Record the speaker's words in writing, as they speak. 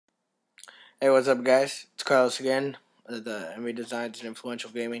Hey, what's up, guys? It's Carlos again, the MV Designs and Influential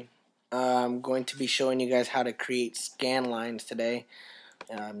Gaming. I'm going to be showing you guys how to create scan lines today.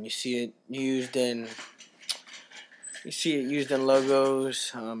 You see it used in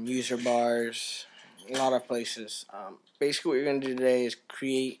logos, user bars, a lot of places. Basically, what you're going to do today is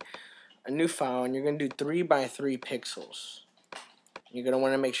create a new file, and you're going to do 3 by 3 pixels. You're going to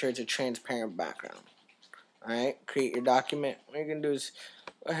want to make sure it's a transparent background. All right, create your document. What you're going to do is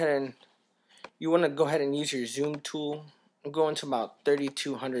go ahead and you want to go ahead and use your zoom tool and go into about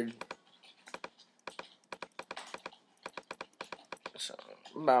 3200, so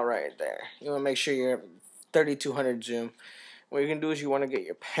about right there. You want to make sure you're 3200 zoom. What you're going to do is you want to get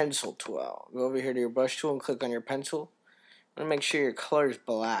your pencil tool out. Go over here to your brush tool and click on your pencil. You want to make sure your color is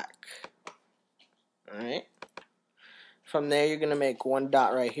black. Alright. From there, you're going to make one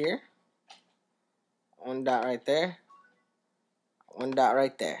dot right here, one dot right there, one dot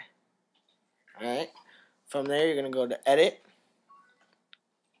right there. Alright. From there, you're going to go to Edit,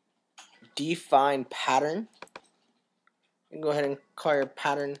 Define Pattern. You can go ahead and call your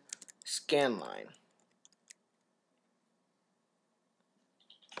pattern Scanline.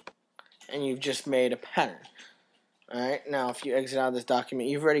 And you've just made a pattern. Alright, now if you exit out of this document,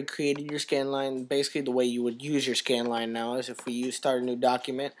 you've already created your scanline. Basically, the way you would use your scanline now is if we start a new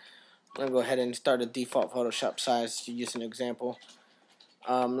document. I'm going to go ahead and start a default Photoshop size to use an example.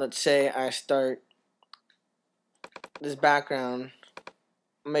 Let's say I start this background,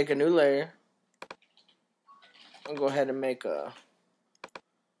 make a new layer. I'll go ahead and make a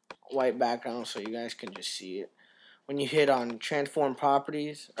white background so you guys can just see it. When you hit on transform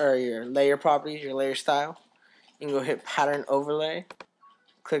properties, or your layer properties, your layer style, you can go hit pattern overlay,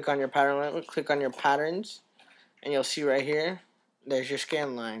 click on your pattern, click on your patterns, and you'll see right here, there's your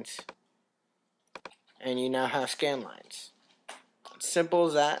scan lines. And you now have scan lines. It's simple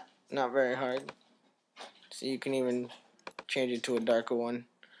as that, not very hard. So you can even change it to a darker one,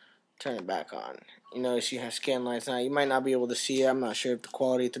 turn it back on. You notice you have scan lines now. You might not be able to see it. I'm not sure if the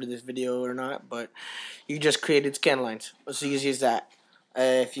quality through this video or not, but you just created scan lines. It's as easy as that.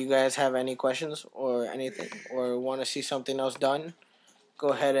 If you guys have any questions or anything, or want to see something else done, go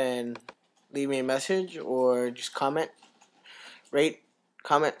ahead and leave me a message or just comment, rate,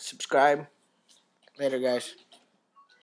 comment, subscribe. Later, guys.